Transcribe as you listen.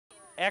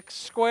x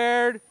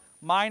squared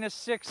minus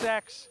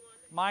 6x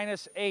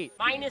minus 8.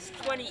 Minus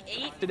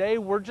 28? Today,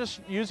 we're just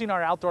using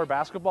our outdoor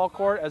basketball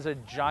court as a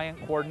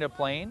giant coordinate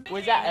plane.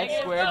 Was that x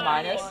squared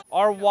minus?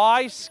 Our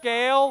y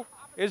scale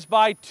is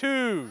by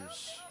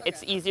 2s.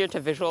 It's easier to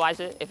visualize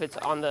it if it's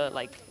on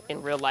the,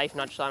 in real life,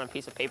 not just on a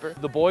piece of paper.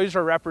 The boys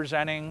are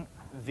representing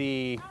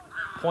the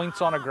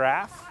points on a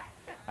graph,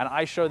 and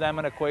I show them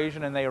an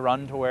equation and they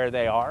run to where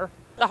they are.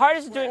 The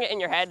hardest is doing it in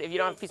your head if you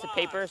don't have a piece of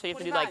paper, so you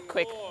have to do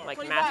quick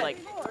math,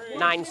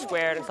 9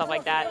 squared and stuff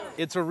like that.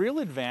 It's a real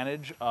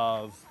advantage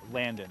of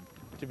Landon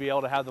to be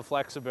able to have the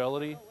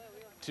flexibility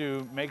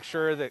to make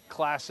sure that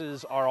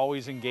classes are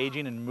always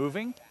engaging and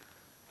moving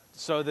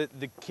so that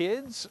the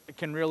kids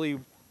can really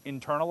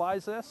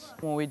internalize this.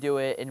 When we do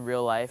it in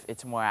real life,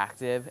 it's more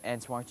active and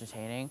it's more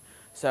entertaining.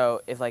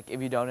 So if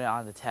you don't do it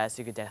on the test,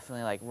 you could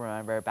definitely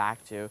remember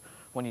back to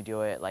when you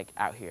do it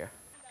out here.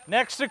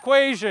 Next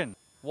equation,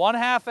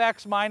 1/2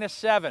 x minus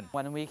 7.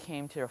 When we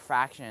came to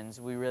fractions,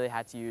 we really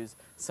had to use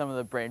some of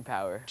the brain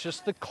power.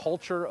 Just the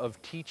culture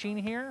of teaching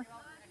here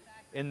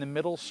in the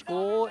middle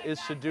school is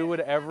to do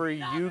whatever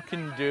you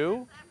can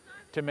do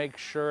to make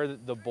sure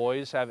that the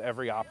boys have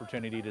every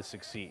opportunity to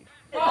succeed.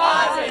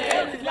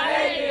 Positive,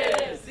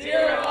 negative,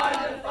 0, 1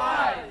 to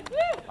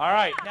 5. All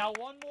right, now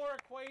one more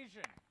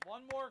equation.